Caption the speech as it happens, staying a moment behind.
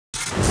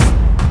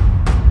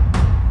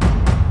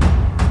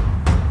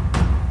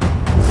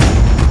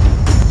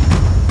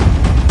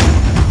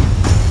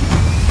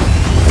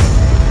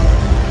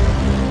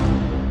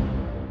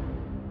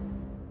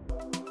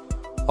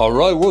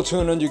Alright, what's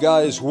going on, you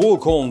guys?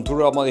 Welcome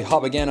to R.Madrid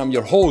Hub again. I'm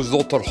your host,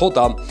 Dr.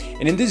 Jota,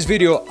 and in this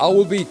video I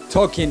will be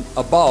talking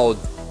about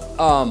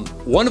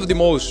one of the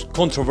most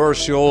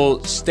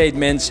controversial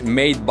statements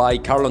made by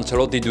Carlo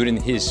Ancelotti during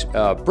his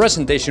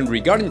presentation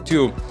regarding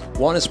to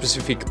one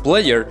specific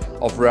player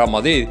of Real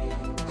Madrid,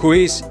 who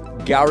is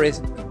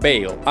Gareth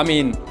Bale. I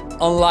mean,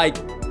 unlike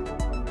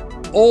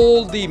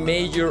all the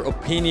major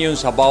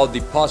opinions about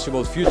the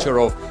possible future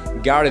of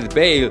Gareth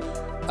Bale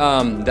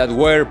that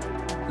were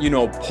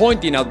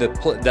pointing out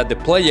that the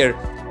player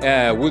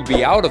will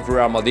be out of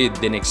Real Madrid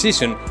the next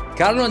season,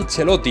 Carlo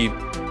Ancelotti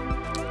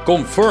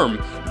confirmed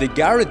that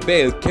Gareth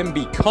Bale can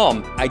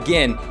become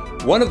again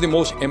one of the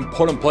most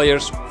important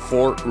players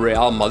for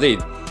Real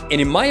Madrid. And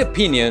in my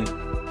opinion,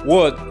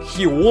 what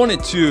he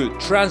wanted to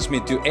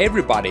transmit to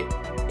everybody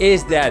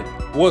is that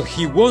what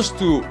he wants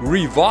to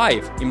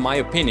revive, in my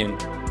opinion,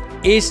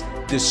 is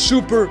the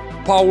super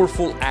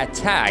powerful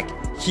attack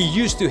he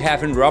used to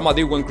have in Real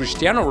Madrid when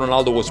Cristiano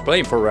Ronaldo was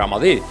playing for Real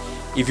Madrid.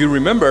 If you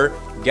remember,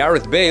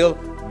 Gareth Bale,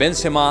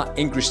 Benzema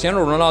and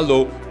Cristiano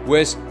Ronaldo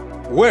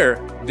were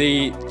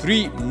the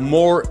three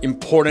more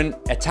important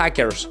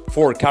attackers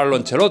for Carlo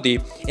Ancelotti,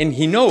 and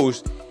he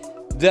knows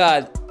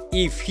that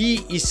if he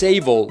is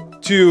able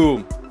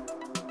to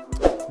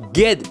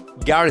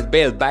get Gareth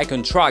Bale back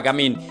on track, I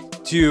mean,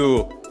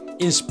 to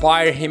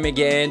inspire him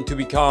again to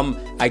become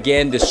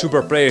again the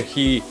super player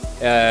he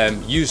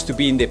used to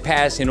be in the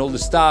past and all the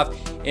stuff,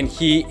 and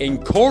he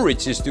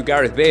encourages to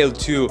Gareth Bale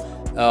to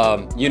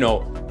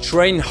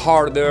train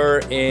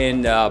harder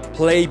and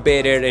play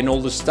better and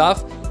all the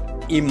stuff.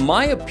 In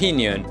my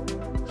opinion,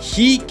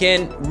 he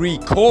can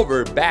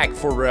recover back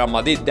for Real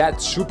Madrid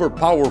that super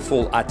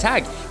powerful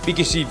attack,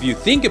 because if you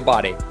think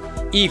about it,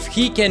 if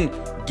he can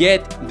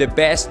get the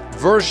best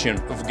version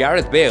of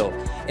Gareth Bale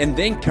and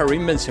then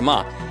Karim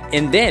Benzema,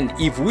 and then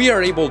if we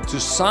are able to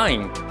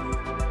sign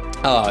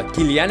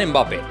Kylian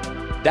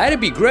Mbappe, that'd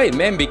be great,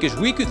 man, because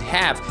we could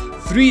have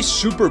three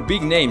super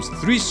big names,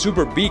 three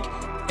super big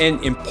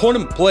and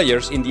important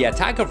players in the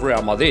attack of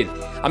Real Madrid.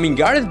 I mean,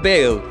 Gareth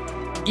Bale,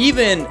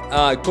 even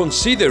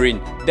considering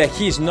that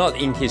he's not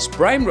in his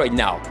prime right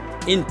now,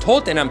 in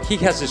Tottenham he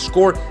has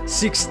scored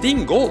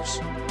 16 goals,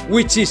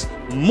 which is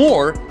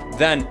more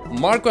than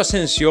Marco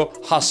Asensio,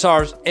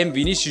 Hazard and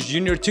Vinicius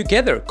Jr.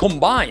 together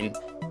combined.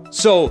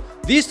 So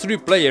these three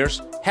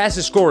players have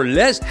scored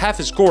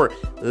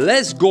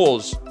less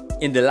goals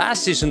in the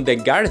last season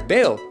than Gareth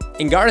Bale,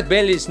 and Gareth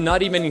Bale is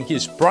not even in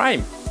his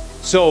prime.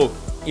 So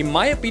in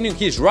my opinion,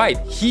 he's right.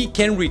 He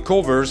can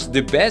recover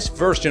the best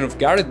version of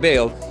Gareth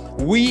Bale.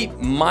 We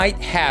might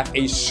have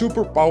a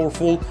super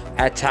powerful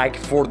attack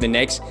for the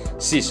next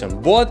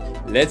season, but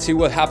let's see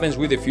what happens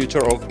with the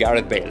future of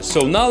Gareth Bale.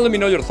 So now let me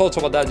know your thoughts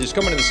about that. Just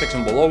comment in the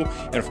section below,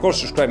 and of course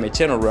subscribe my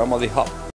channel, R.Madrid Hub.